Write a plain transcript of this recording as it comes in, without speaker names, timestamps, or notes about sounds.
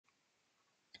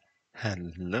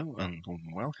Hello and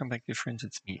welcome back, dear friends.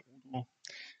 It's me, Udo,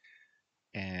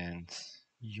 and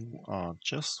you are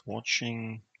just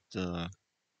watching the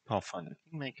Pathfinder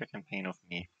Kingmaker campaign of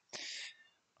me.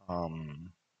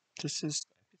 This is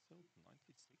episode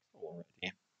 96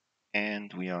 already,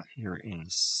 and we are here in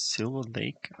Silver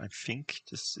Lake. I think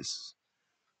this is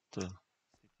the city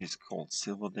is called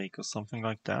Silver Lake or something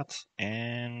like that.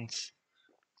 And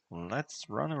let's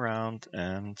run around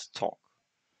and talk.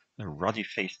 A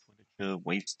ruddy-faced villager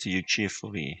waves to you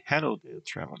cheerfully. Hello there,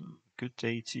 traveler. Good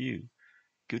day to you.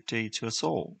 Good day to us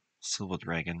all. Silver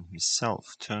Dragon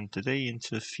himself turned the day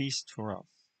into a feast for us.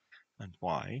 And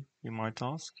why, you might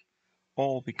ask?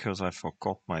 All because I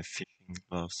forgot my fishing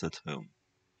gloves at home.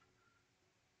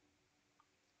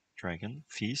 Dragon,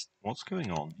 feast, what's going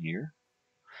on here?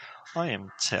 I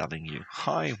am telling you,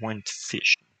 I went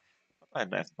fishing, but I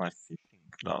left my fishing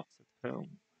gloves at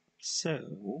home.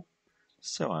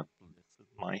 So I blistered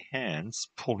my hands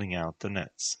pulling out the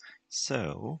nets.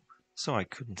 So I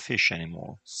couldn't fish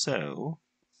anymore. So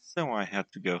I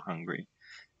had to go hungry.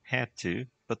 Had to,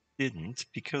 but didn't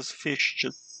because fish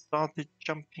just started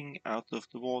jumping out of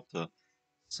the water.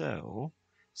 So,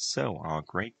 so our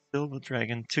great silver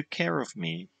dragon took care of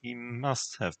me. He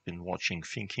must have been watching,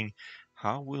 thinking,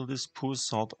 how will this poor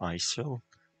sod Isel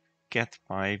get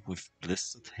by with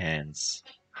blistered hands?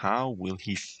 How will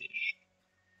he fish?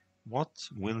 What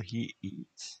will he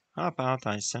eat? How about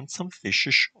I send some fish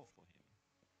ashore for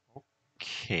him?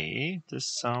 Okay, this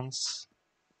sounds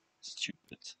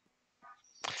stupid.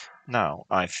 Now,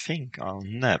 I think I'll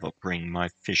never bring my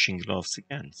fishing gloves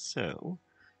again, so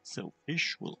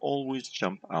fish will always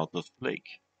jump out of the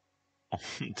lake on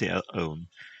their own.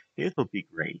 It'll be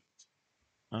great.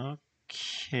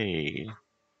 Okay.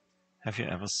 Have you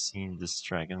ever seen this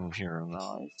dragon with your own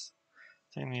eyes?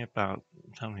 Tell me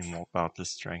more about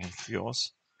this dragon of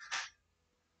yours.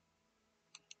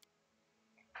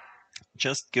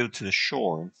 Just go to the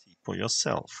shore and see for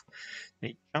yourself.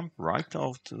 They jump right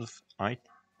out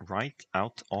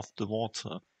of the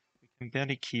water. We can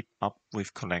barely keep up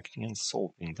with collecting and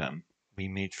sorting them. We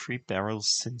made 3 barrels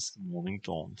since the morning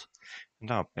dawned, and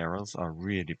our barrels are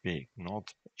really big,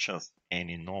 not just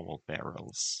any normal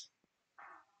barrels.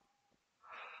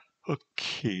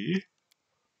 Okay.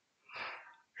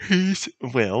 He's a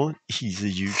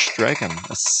huge dragon,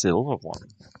 a silver one.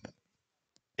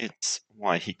 It's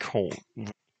why he's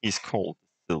called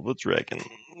Silver Dragon.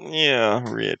 Yeah,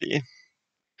 really.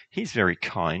 He's very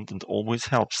kind and always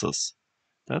helps us.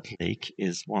 That lake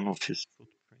is one of his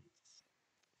footprints,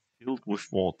 filled with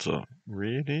water.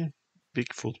 Really?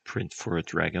 Big footprint for a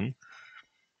dragon.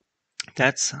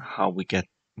 That's how we got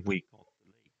the lake.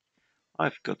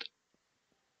 I've got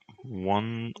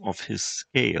one of his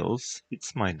scales.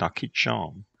 It's my lucky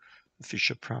charm. The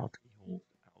fisher proudly holds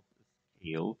out the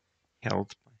scale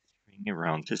held by string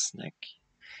around his neck.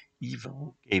 Eva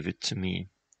gave it to me.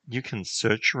 You can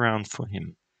search around for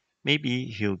him. Maybe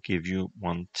he'll give you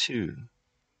one too.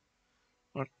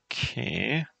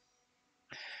 Okay.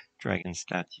 Dragon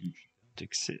statues don't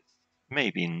exist.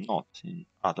 Maybe not in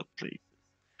other places.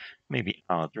 Maybe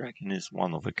our dragon is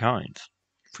one of a kind.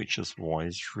 Fisher's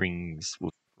voice rings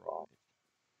with pride.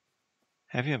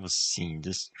 Have you ever seen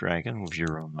this dragon with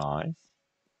your own eyes?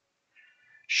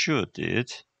 Sure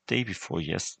did. Day before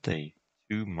yesterday.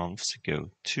 2 months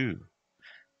ago, too.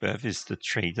 Bevis the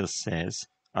trader says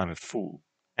I'm a fool,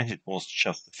 and it was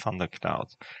just a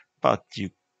thundercloud. But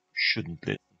you shouldn't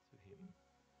listen to him.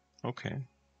 Okay.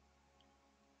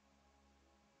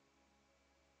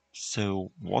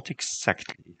 So, what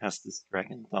exactly has this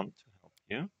dragon done to help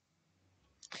you?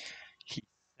 He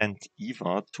sent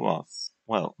Eva to us.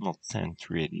 Well, not sent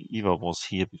really. Eva was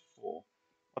here before,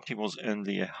 but he was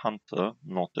only a hunter,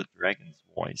 not a dragon's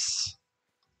voice.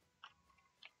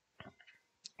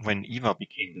 When Eva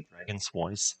became the dragon's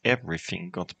voice, everything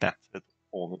got battered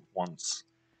all at once.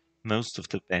 Most of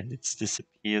the bandits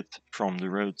disappeared from the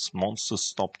roads, monsters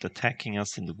stopped attacking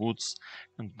us in the woods,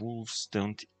 and wolves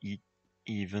don't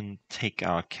even take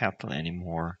our cattle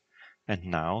anymore. And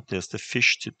now there's the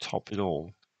fish to top it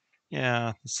all.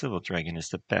 Yeah, the silver dragon is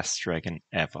the best dragon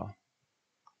ever.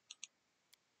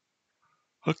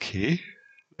 Okay,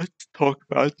 let's talk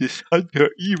about this hunter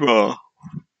Eva.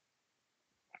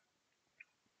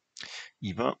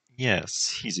 Eva,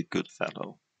 yes, he's a good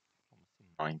fellow.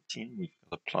 19, we've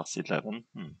got a plus 11.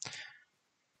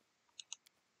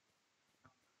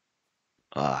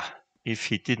 If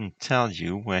he didn't tell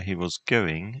you where he was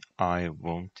going, I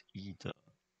won't either.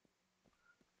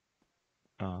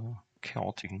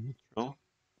 Chaotic neutral.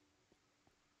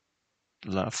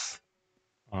 Love.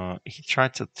 He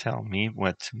tried to tell me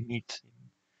where to meet him.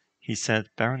 He said,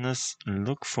 Baroness,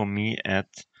 look for me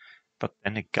at... But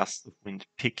then a gust of wind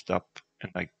picked up,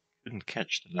 and I couldn't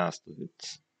catch the last of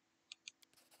it.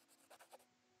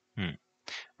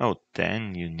 Oh,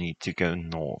 then you need to go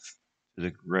north, to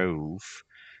the grove.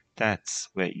 That's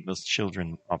where Eva's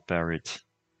children are buried.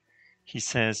 He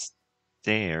says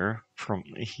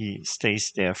he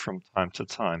stays there from time to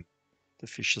time. The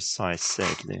fisher sighs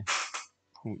sadly.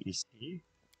 Who is he?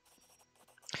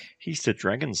 He's the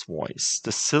dragon's voice.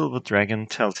 The silver dragon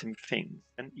tells him things,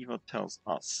 and Eva tells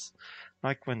us.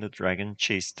 Like when the dragon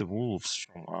chased the wolves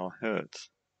from our herd.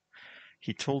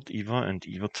 He told Eva, and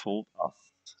Eva told us.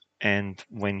 And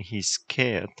when he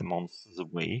scared the monsters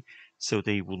away so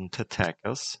they wouldn't attack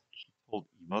us, he told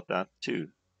Eva that too.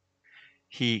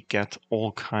 He get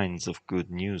all kinds of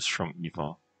good news from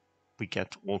Eva. We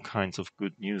get all kinds of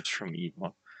good news from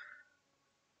Eva.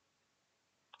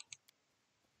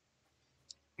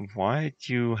 Why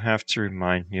do you have to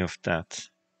remind me of that,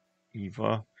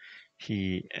 Eva?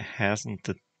 He hasn't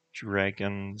the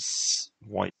dragon's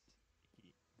voice. He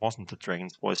wasn't the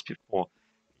dragon's voice before.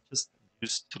 He just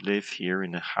used to live here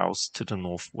in a house to the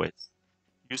northwest.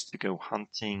 He used to go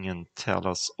hunting and tell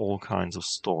us all kinds of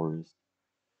stories.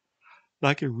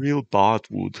 Like a real bard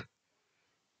would.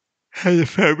 Had a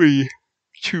family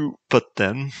too. But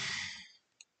then,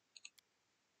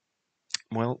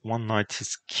 well, one night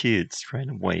his kids ran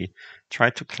away,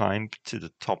 tried to climb to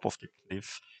the top of the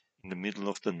cliff in the middle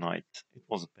of the night. It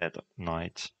was a bad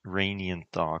night, rainy and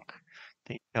dark.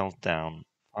 They fell down.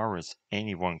 Far as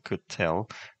anyone could tell,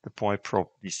 the boy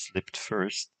probably slipped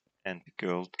first, and the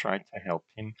girl tried to help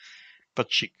him,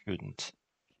 but she couldn't.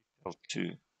 She fell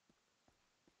too.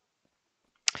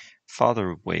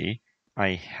 Farther away, I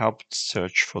helped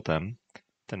search for them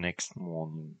the next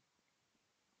morning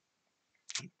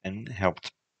and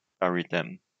helped bury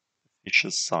them.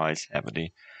 Fisher sighs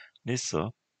heavily.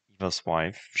 Lisa, Eva's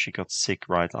wife, she got sick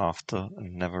right after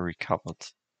and never recovered.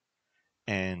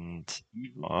 And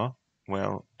Eva,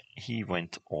 well, he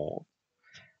went old.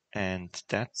 And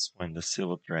that's when the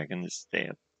silver dragon is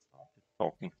dead. Started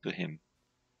talking to him.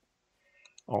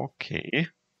 Okay.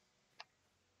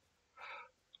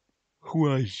 Who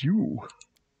are you?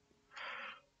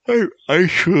 I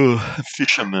sure a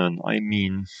fisherman. I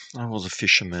mean, I was a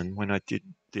fisherman when I did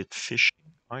fishing.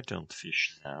 I don't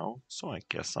fish now, so I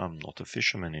guess I'm not a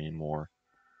fisherman anymore.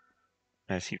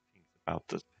 As he thinks about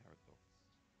this paradox.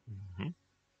 Mhm.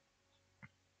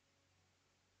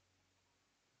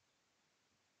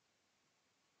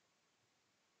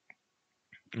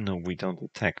 No, we don't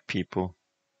attack people.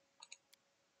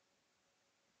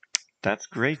 That's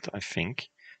great, I think.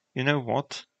 You know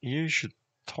what? You should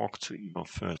talk to Eva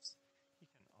first. You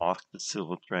can ask the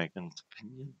Silver Dragon's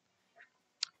opinion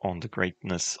on the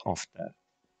greatness of that.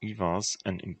 Eva's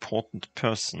an important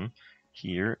person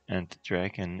here, and the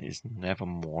dragon is never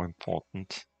more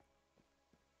important,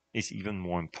 is even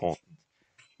more important.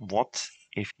 What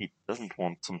if he doesn't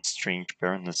want some strange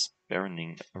baroness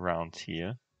baroning around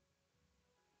here?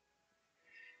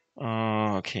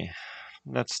 Okay.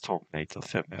 Let's talk later.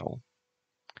 Farewell.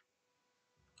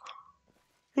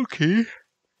 Okay.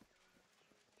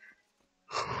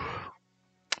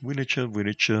 Villager,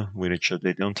 villager, villager.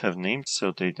 They don't have names,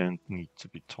 so they don't need to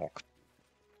be talked.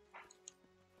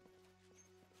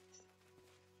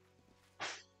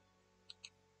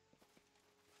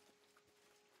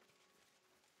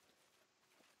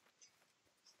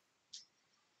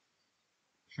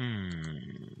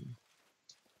 Hmm.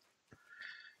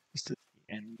 Is this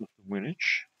the end of the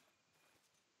village?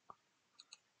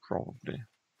 Probably.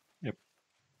 Yep.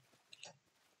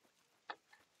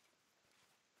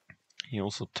 He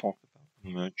also talked about the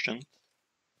merchant.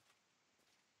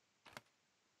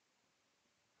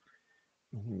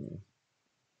 Ooh.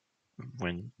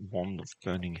 When wand of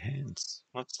burning hands.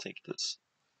 Let's take this.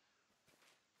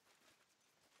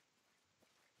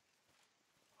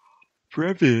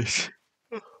 Travis!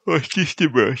 Was this the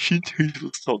merchant he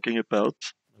was talking about?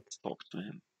 Let's talk to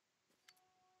him.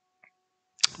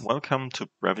 Welcome to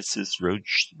Bravis's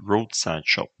roadside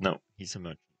shop. No, he's a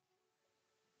merchant.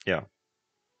 Yeah,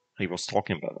 he was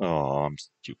talking about. Oh, I'm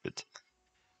stupid.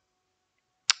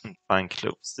 Fine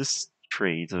clothes. This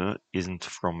trader isn't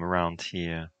from around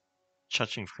here.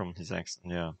 Judging from his accent,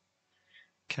 yeah.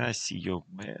 Can I see your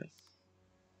wares?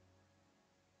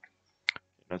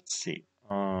 Let's see.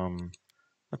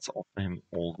 Let's offer him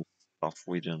all the stuff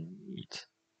we don't need.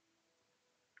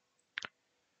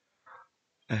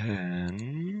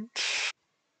 And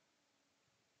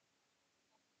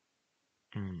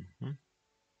mhm.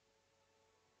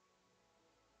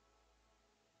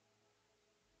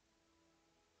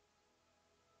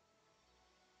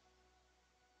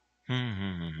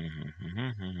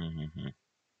 Mm-hmm.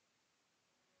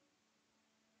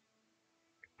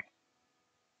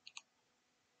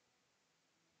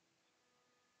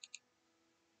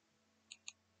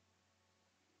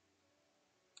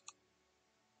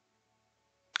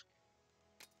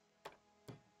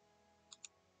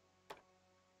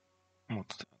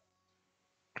 What's that?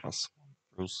 +1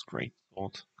 Bruce Great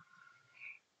Sword.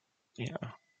 Yeah,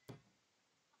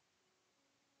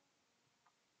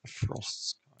 Frost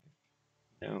Sky.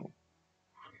 No,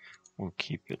 we'll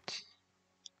keep it.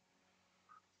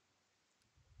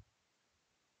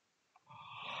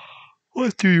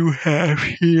 What do you have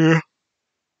here?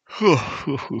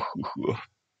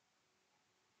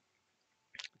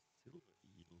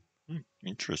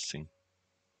 Interesting.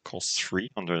 Costs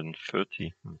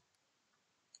 330.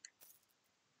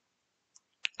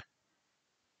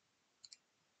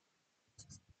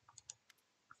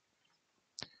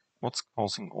 What's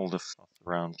causing all the fuss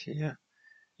around here?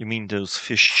 You mean those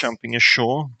fish jumping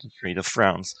ashore? The trader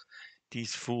frowns.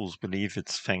 These fools believe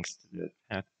it's thanks to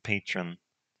their patron,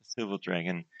 the Silver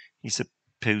Dragon. He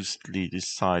supposedly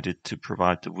decided to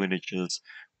provide the villagers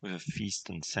with a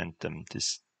feast and sent them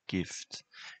this gift.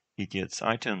 Idiots,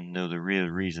 I don't know the real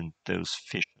reason those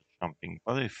fish are jumping,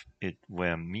 but if it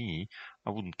were me,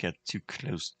 I wouldn't get too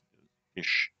close to those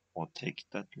fish or take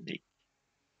that lake.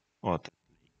 Or that.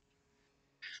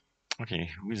 Okay,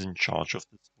 who is in charge of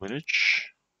this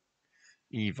village?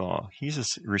 Eva. He's a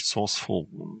resourceful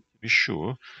one, to be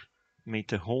sure. Made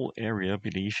the whole area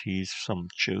believe he's some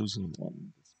chosen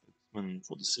one, the spokesman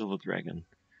for the Silver Dragon.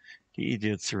 The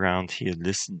idiots around here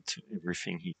listen to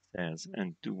everything he says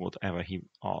and do whatever he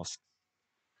asks.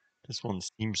 This one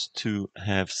seems to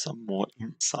have some more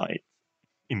insight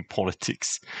in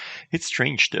politics. It's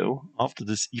strange, though. After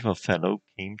this Eva fellow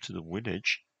came to the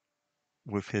village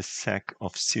with his sack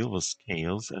of silver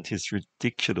scales and his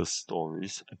ridiculous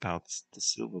stories about the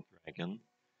Silver Dragon,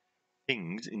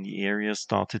 things in the area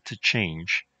started to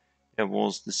change. There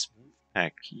was this wolf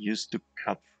pack used to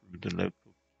cut through the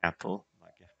local cattle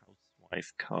like a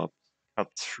housewife cut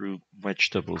through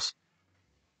vegetables.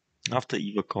 After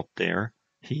Eva got there,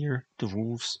 here the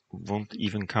wolves won't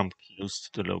even come close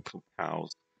to the local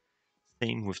cows.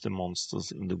 Same with the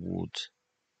monsters in the wood.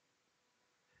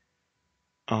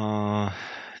 Uh,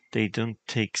 they don't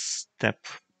take step.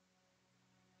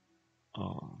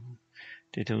 Uh,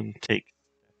 they don't take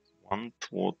one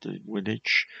toward the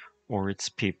village or its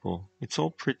people. It's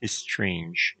all pretty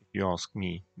strange, if you ask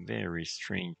me. Very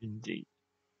strange indeed.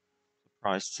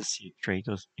 Surprised to see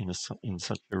traders in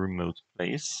such a remote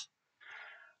place.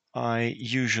 I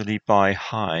usually buy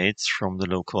hides from the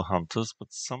local hunters,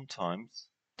 but sometimes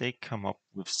they come up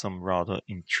with some rather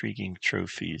intriguing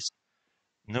trophies.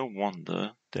 No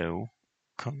wonder, though,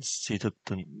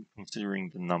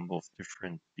 considering the number of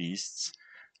different beasts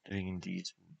living in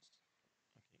these woods.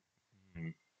 Hmm.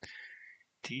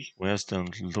 These wares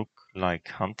don't look like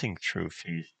hunting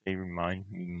trophies. They remind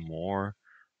me more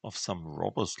of some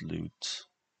robber's loot.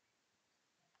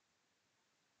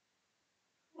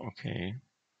 Okay,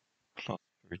 plus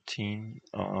 13.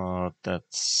 I'll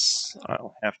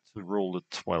have to roll a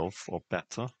 12 or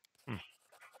better. Hmm.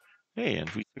 Hey, and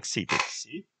we succeeded.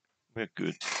 See? We're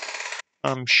good.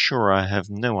 I'm sure I have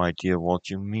no idea what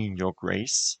you mean, Your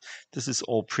Grace. This is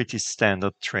all pretty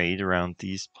standard trade around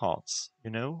these parts.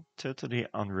 Totally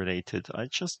unrelated. I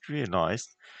just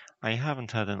realized I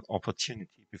haven't had an opportunity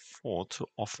before to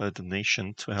offer a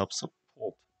donation to help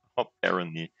support our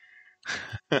barony.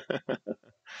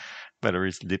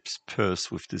 Valerie's lips purse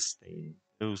with disdain.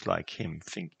 Those like him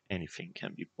think anything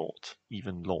can be bought,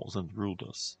 even laws and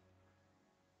rulers.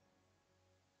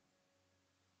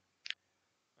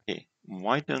 Okay,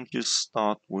 why don't you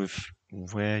start with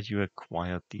where you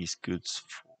acquired these goods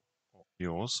of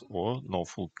yours or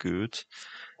lawful good?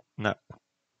 Now,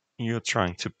 you're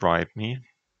trying to bribe me.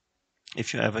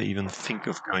 If you ever even think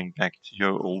of going back to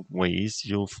your old ways,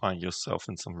 you'll find yourself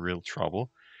in some real trouble.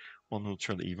 While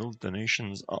neutral evil,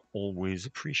 donations are always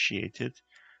appreciated.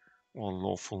 While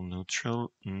lawful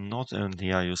neutral, not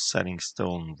only are you selling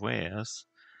stolen wares,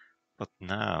 but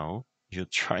now you're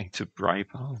trying to bribe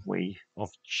our way of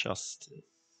justice.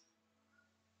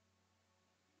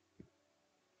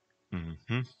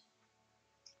 Hmm.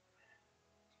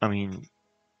 I mean,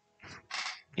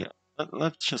 yeah,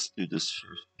 let's just do this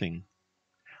first thing.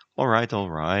 All right.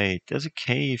 There's a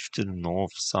cave to the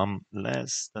north. Some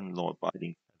less than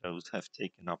law-abiding fellows have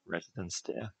taken up residence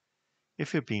there.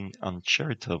 If you're being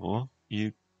uncharitable,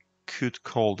 you could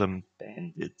call them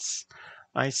bandits.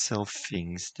 I sell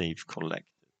things they've collected,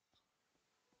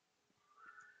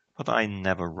 but I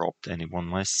never robbed anyone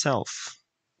myself.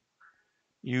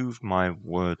 You've my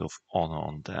word of honor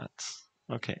on that.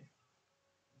 Okay.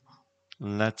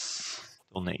 Let's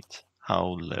donate.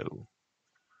 How low?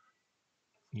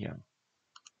 Yeah.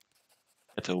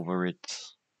 Get over it.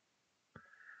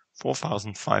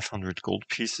 4,500 gold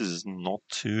pieces is not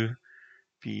to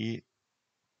be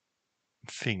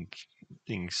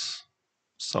things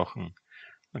Sachen.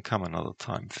 Dann come another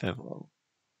time. Farewell.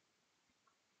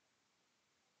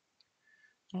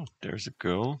 Oh, there's a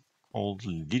girl called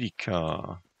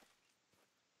Lidica.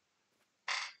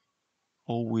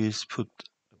 Always put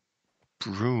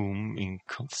broom in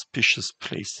conspicuous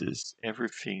places.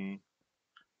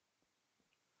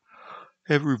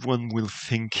 Everyone will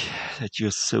think that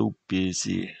you're so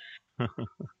busy.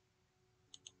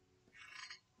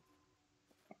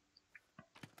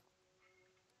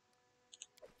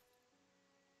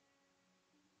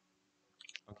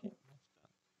 Okay,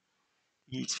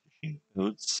 these fishing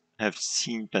boats have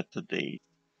seen better days.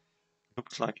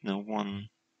 Looks like no one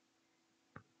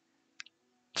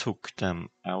took them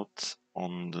out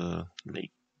on the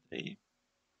lake today.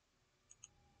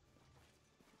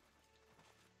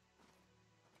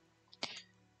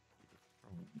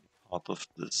 Probably part of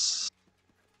this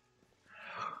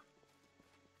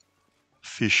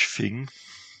fish thing.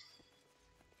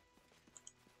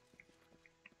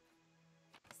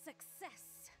 Success.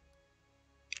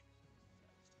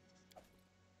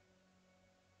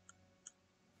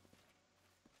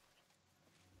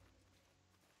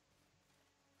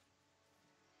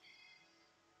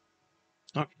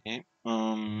 Okay,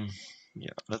 yeah,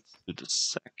 let's do the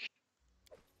sack.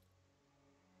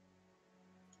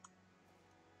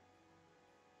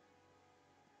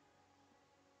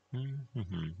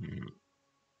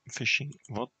 Fishing,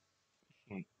 what?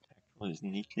 Fishing tackle is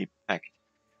neatly packed.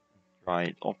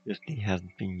 Right, obviously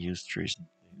hasn't been used recently.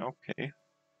 Okay.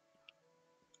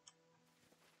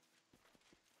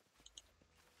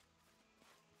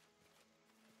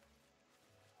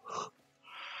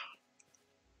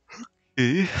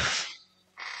 Okay.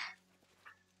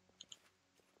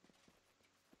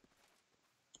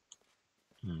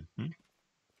 Mm-hmm.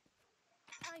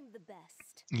 I'm the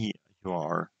best. Yeah, you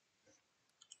are.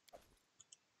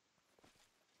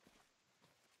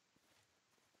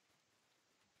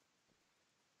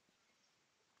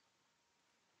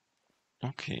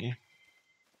 Okay.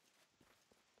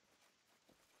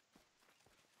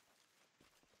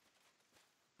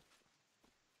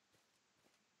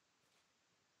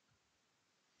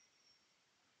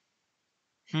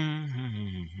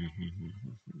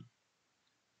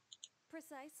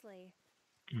 Precisely.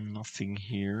 Nothing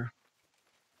here.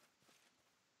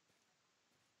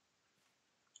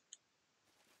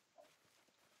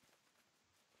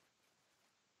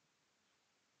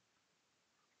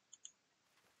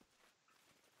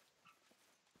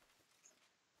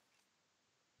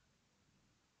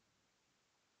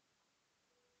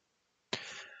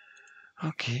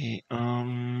 Okay,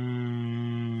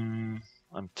 I'm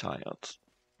tired.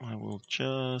 I will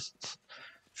just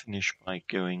finish by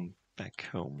going back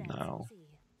home That's now. easy.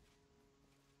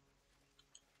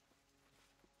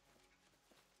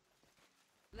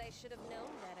 They should have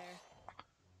known better.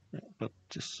 Yeah, but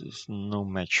this is no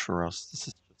match for us. This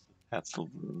is just a castle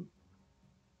room.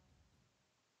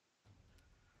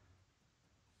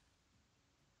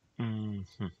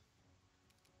 Mm-hmm.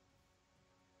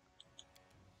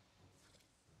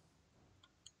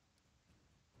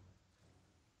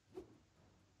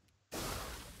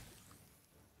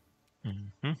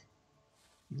 Mm-hmm.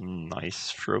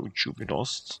 Nice throw,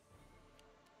 Jubilost.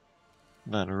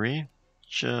 Battery.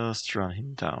 Just run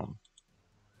him down.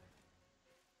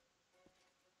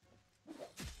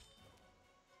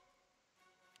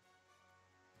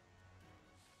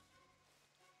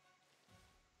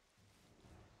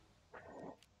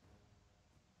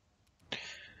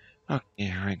 Okay,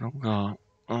 here we go.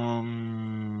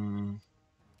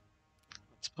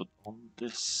 Let's put on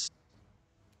this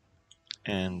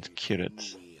and kill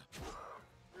it.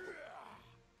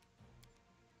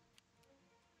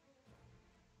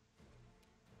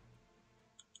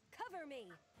 Cover me.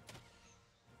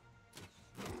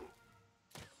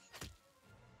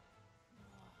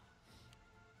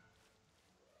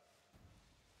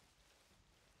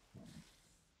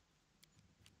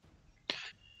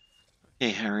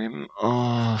 Okay, Harry.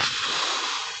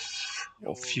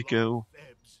 Off you go.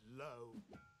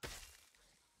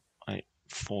 I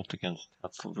fought against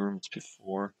castle rooms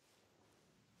before.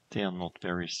 They are not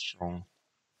very strong.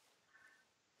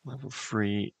 Level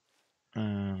 3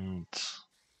 and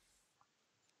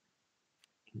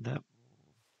that.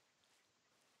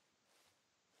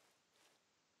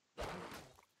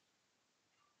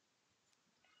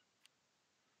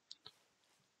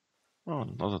 Oh,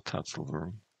 another castle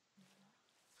room.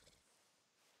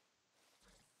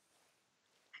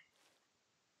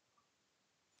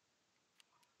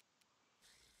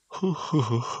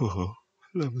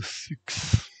 Level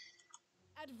 6.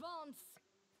 Advance.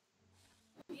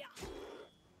 Yeah.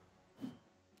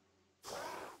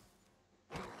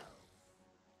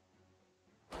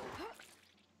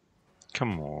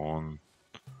 Come on.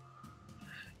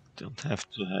 Don't have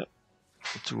to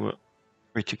do a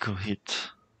critical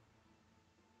hit.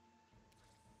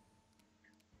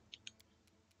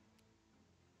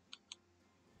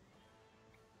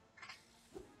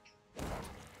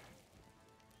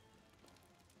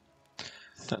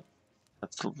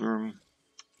 That's the room.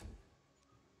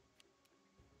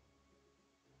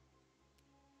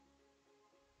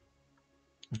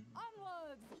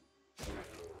 Onwards.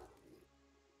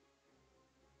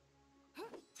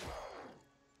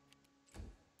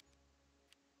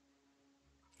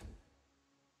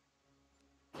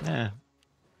 Yeah.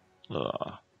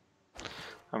 Ugh.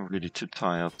 I'm really too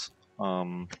tired.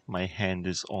 My hand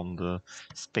is on the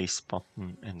space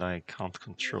button and I can't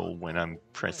control when I'm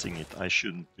pressing it. I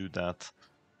shouldn't do that.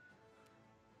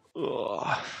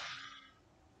 Ugh.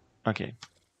 Okay.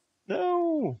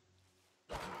 No!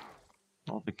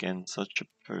 Not again such a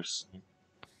person.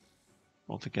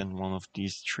 Not again one of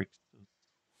these tricks.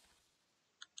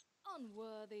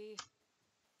 Unworthy.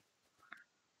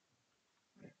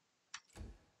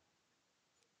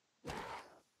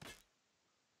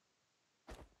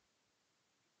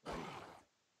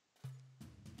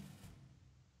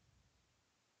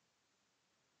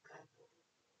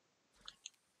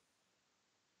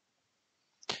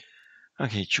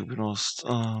 Okay, Jubilost,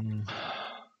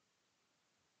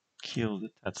 kill the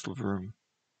Tetzel room.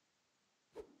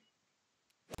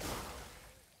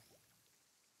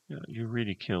 Yeah, you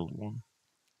really killed one.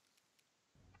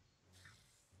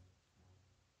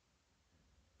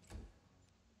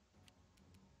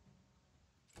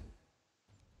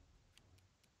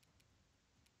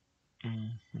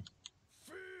 Mhm.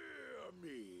 Fear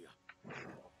me.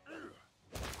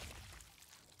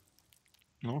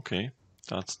 Okay,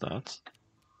 that's that.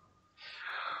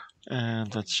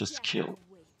 And let's just Death kill.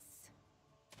 awaits.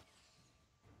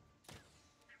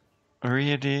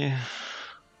 Really?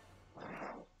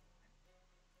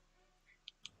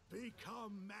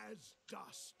 Become as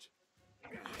dust.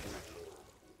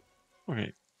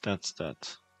 Okay, that's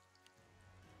that.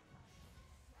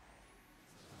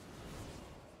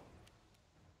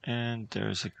 And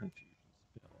there's a confusion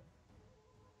spell.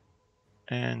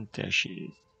 And there she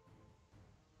is.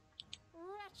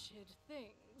 Wretched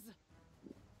things.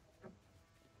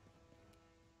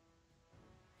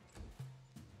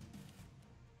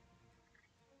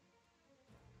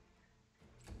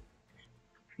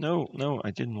 No, no,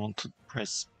 I didn't want to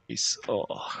press space. Oh,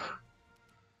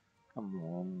 come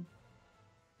on.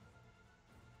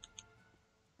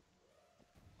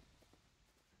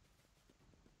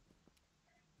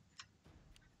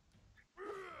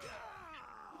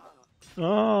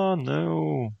 Oh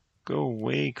no! Go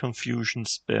away, confusion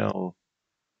spell.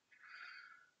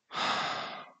 I'll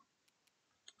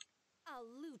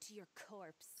loot your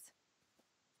corpse.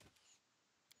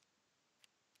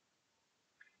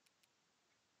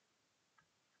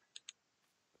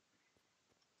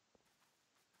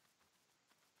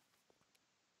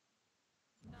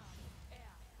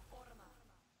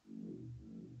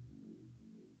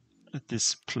 A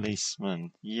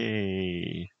displacement,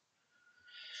 yay!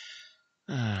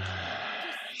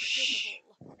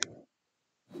 Despicable.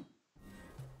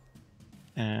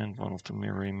 And one of the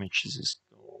mirror images is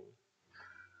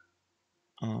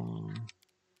gone.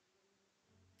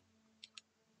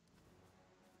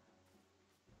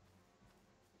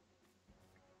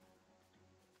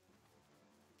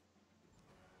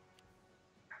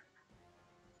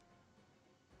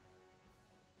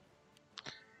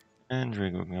 And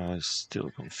Rego is still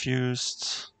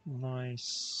confused.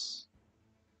 Nice.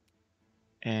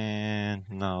 And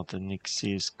now the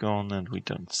Nixie is gone and we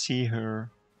don't see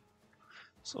her.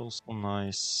 It's also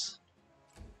nice.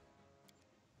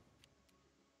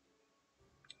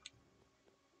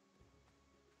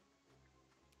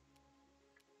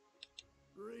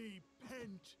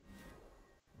 Repent.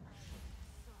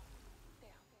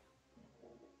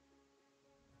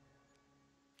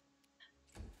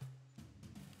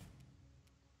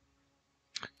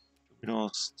 We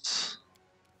lost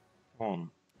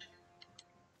one.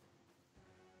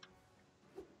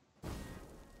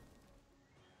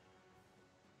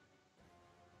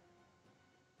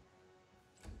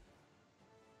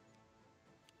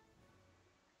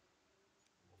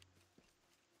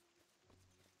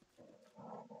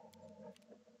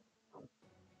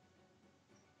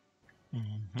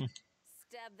 Mhm.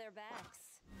 Stab their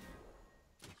backs.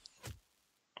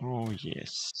 Oh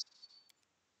yes.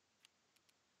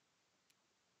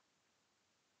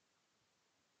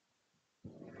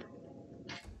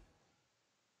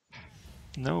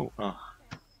 No,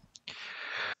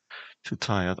 too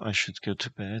tired. I should go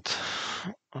to bed.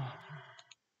 Advance!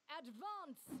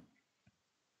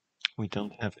 We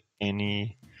don't have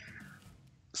any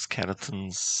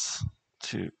skeletons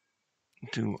to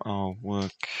do our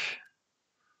work,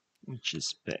 which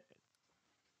is bad.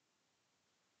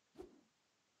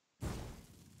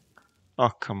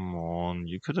 Oh, come on.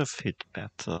 You could have hit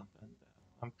better than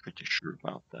that. I'm pretty sure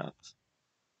about that.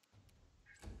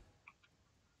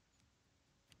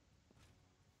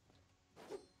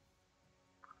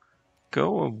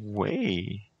 Go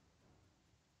away.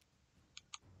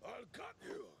 I'll cut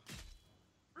you.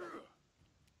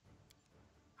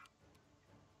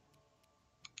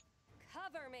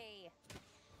 Cover me!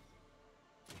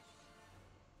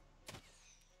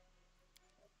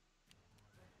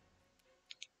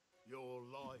 Your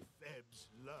life ebbs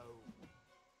low.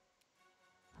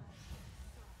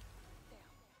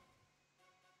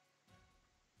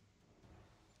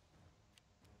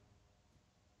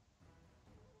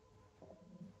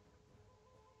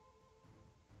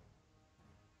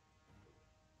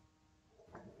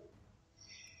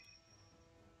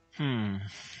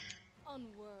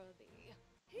 Unworthy.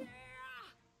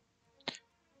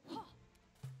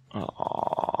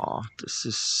 Oh, this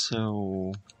is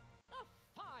so... A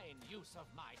fine use of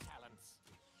my talents.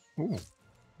 Ooh.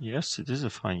 Yes, it is a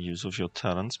fine use of your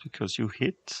talents because you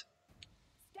hit.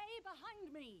 Stay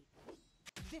behind me!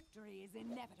 Victory is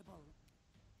inevitable.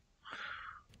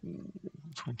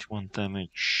 21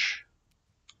 damage.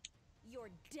 Your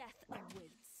death awaits.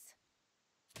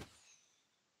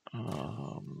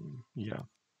 Yeah.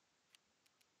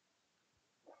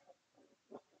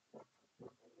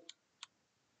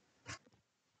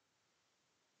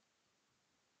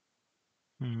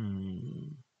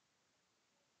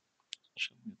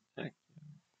 Shall we attack?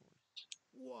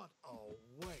 What a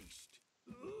waste.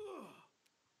 Ugh.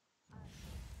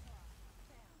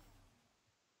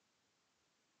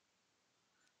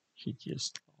 He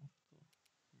just...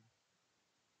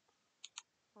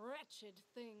 Wretched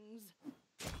things.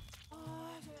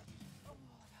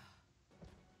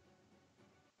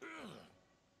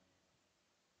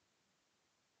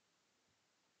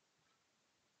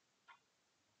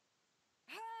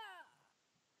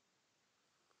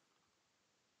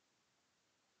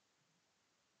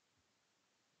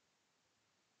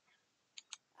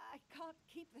 I can't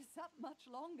keep this up much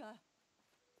longer.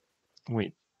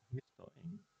 Wait, who's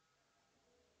dying?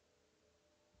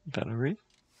 Valerie?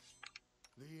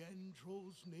 The end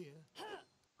draws near.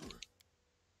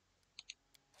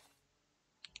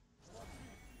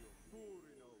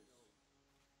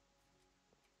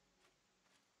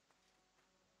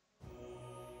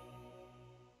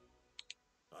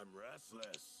 I'm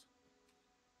restless.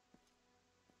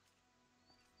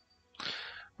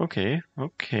 Okay,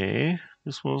 okay.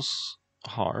 This was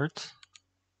hard.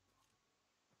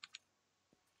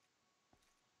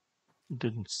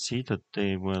 Didn't see that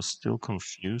they were still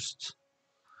confused.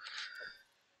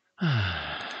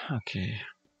 Okay.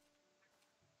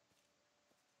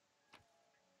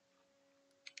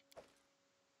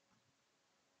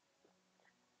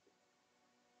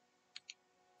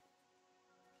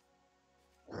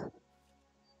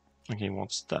 Okay,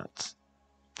 what's that?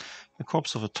 The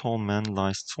corpse of a tall man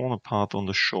lies torn apart on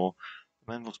the shore.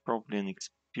 The man was probably an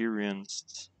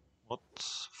experienced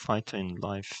fighter in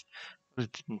life, but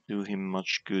it didn't do him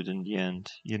much good in the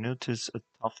end. You notice a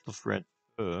tuft of red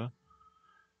fur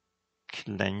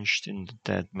clenched in the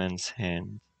dead man's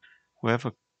hand.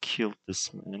 Whoever killed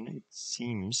this man, it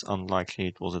seems unlikely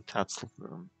it was a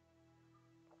Tatzelworm.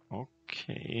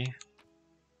 Okay.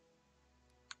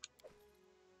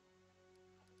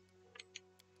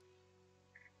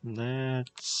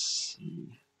 Let's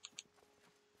see.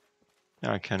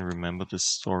 Yeah, I can remember this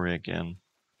story again.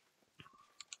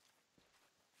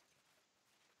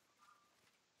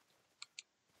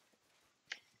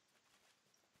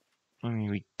 I mean,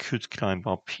 we could climb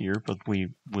up here, but we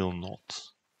will not.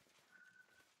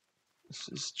 This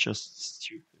is just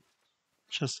stupid.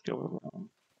 Just go around.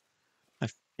 I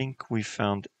think we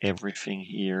found everything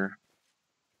here.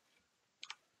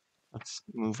 Let's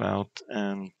move out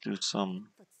and do some...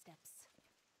 Footsteps.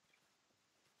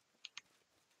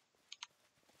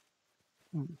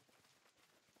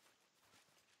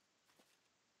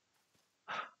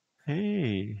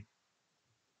 Hey!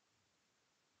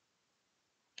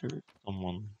 There is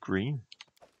someone green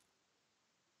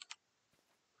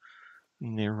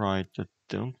near right that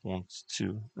don't want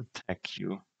to attack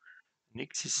you.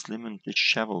 Nixie slim and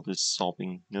disheveled is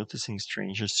sobbing. Noticing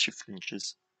strangers, she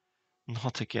flinches.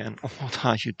 Not again. What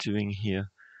are you doing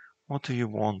here? What do you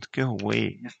want? Go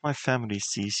away. If my family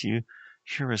sees you,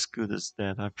 You're as good as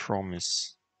dead, I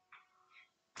promise.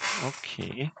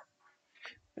 Okay.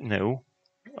 No,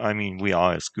 I mean, we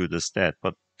are as good as dead,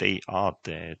 but they are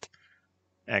dead.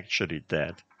 Actually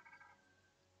dead.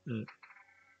 Mm.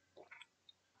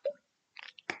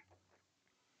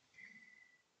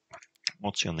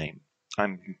 What's your name?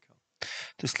 I'm Yuka.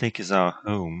 This lake is our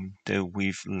home, though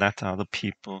we've let other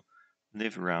people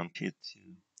live around here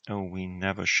too. Oh, we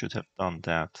never should have done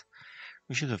that.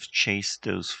 We should have chased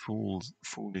those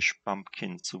foolish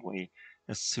pumpkins away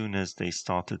as soon as they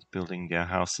started building their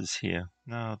houses here.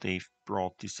 Now they've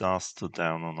brought disaster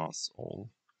down on us all.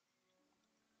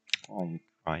 Are you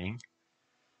crying?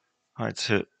 Hides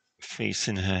her face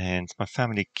in her hands. My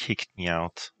family kicked me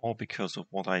out, all because of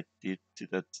what I did to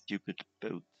that stupid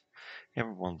boat.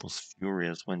 Everyone was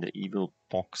furious when the evil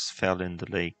box fell in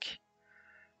the lake.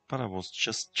 But I was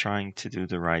just trying to do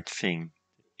the right thing.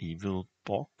 Evil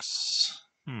box?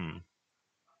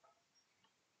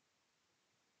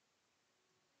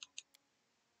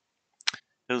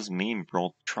 Those men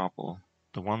brought trouble.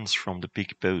 The ones from the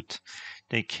big boat.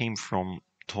 They came from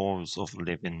Tours of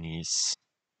Lebanese.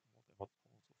 What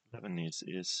Tours of Lebanese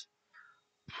is.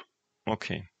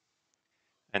 Okay.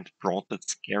 And brought that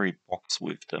scary box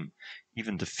with them.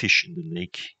 Even the fish in the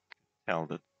lake could tell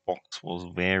that box was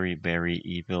very, very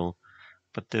evil.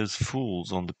 But those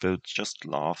fools on the boat just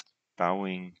laughed,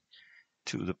 bowing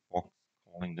to the box,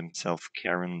 calling themselves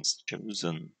Karen's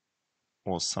Chosen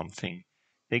or something.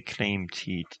 They claimed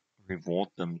he'd reward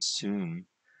them soon.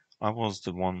 I was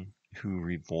the one who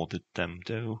rewarded them,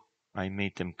 though. I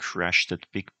made them crash that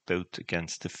big boat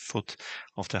against the foot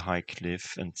of the high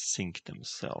cliff and sink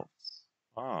themselves.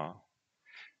 Ah,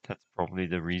 that's probably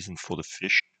the reason for the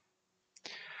fish.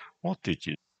 What did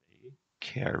you say,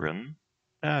 Karen?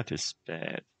 That is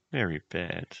bad, very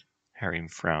bad. Harry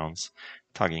frowns,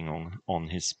 tugging on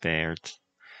his beard.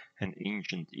 An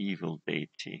ancient evil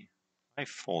deity. I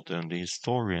thought only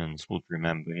historians would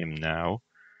remember him now.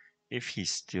 If he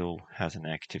still has an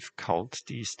active cult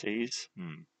these days.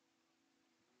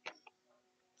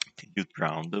 Did you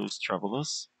drown those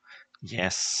travelers?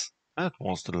 Yes, that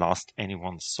was the last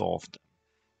anyone saw of them.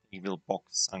 The evil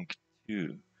box sunk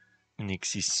too.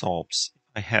 Nixie sobs.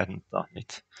 If I hadn't done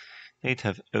it, they'd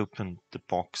have opened the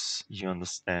box, you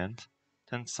understand?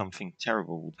 Then something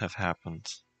terrible would have happened.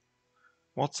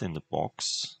 What's in the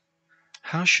box?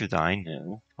 How should I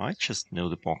know? I just know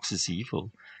the box is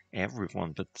evil.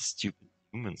 Everyone but the stupid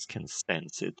humans can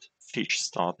sense it. Fish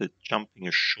started jumping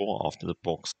ashore after the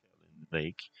box fell in the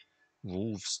lake.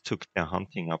 Wolves took their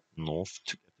hunting up north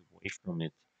to get away from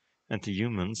it. And the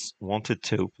humans wanted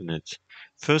to open it.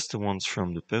 First the ones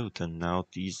from the boat, and now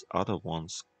these other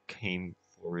ones came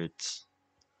for it.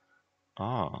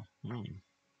 Ah,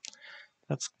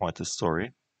 that's quite a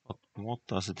story. But what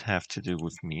does it have to do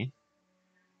with me?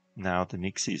 Now the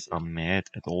Nixies are mad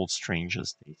at all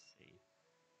strangers, they say.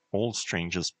 All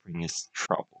strangers bring us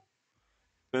trouble.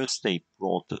 First they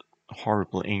brought the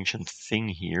horrible ancient thing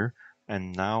here,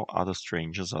 and now other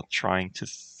strangers are trying to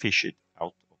fish it out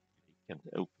of the lake and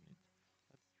open it.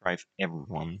 Let's drive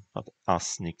everyone but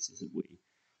us Nixies away.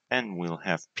 Then we'll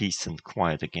have peace and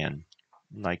quiet again,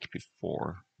 like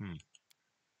before.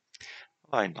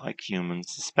 I like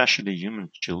humans, especially human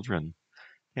children.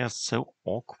 They are so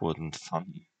awkward and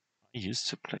funny. I used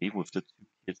to play with the two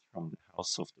kids from the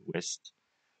House of the West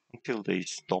until they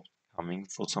stopped coming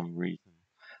for some reason.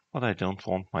 But I don't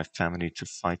want my family to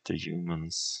fight the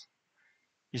humans.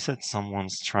 You said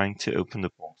someone's trying to open the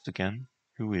box again?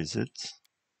 Who is it?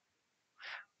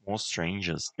 More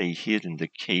strangers. They hid in the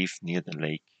cave near the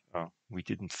lake. Oh, we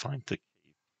didn't find the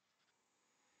cave.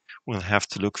 We'll have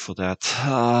to look for that.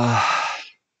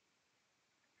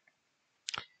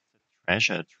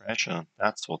 Treasure, treasure.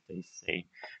 That's what they say.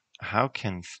 How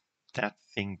can that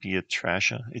thing be a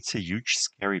treasure? It's a huge,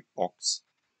 scary box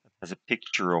that has a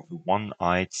picture of a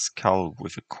one-eyed skull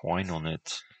with a coin on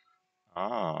it.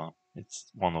 Ah,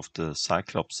 it's one of the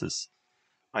Cyclopses.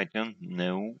 I don't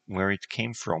know where it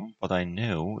came from, but I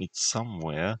know it's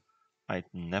somewhere I'd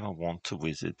never want to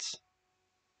visit.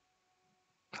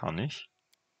 Kann ich?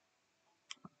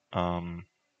 Um,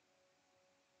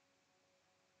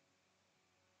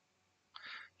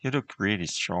 you look really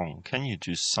strong. Can you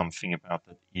do something about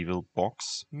that evil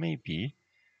box? Maybe.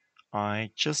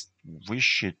 I just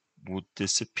wish it would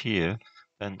disappear,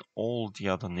 then all the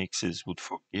other Nixes would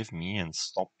forgive me and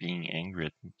stop being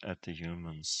angry at the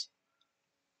humans.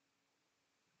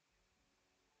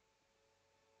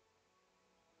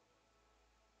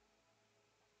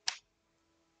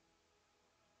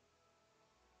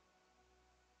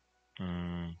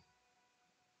 Mm,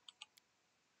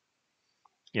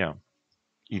 yeah,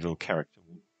 evil character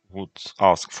would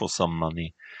ask for some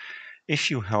money. If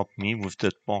you help me with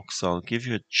that box, I'll give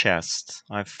you a chest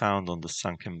I found on the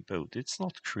sunken boat. It's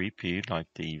not creepy like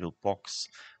the evil box,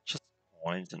 just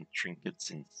coins and trinkets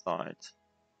inside.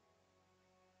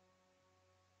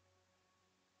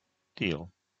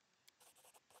 Deal.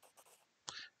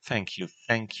 Thank you,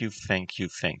 thank you, thank you,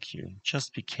 thank you.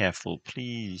 Just be careful,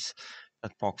 please.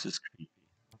 That box is creepy.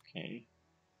 Okay.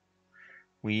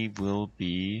 We will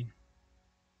be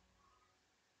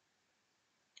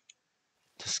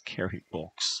the scary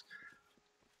box.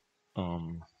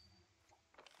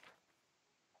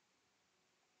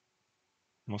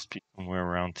 Must be somewhere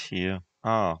around here.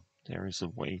 Ah, there is a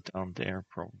way down there,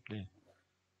 probably.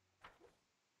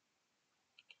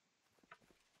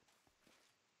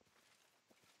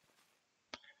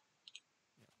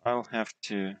 I'll have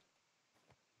to...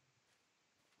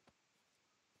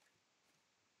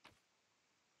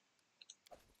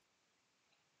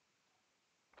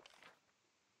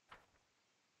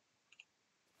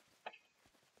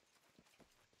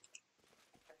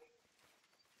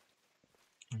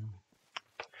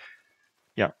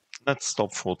 Yeah, let's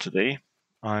stop for today.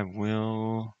 I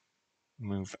will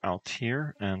move out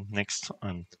here, and next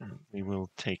time we will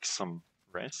take some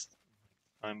rest,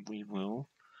 and we will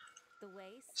The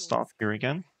way start seems here clear.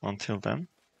 again. Until then,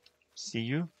 see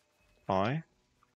you. Bye.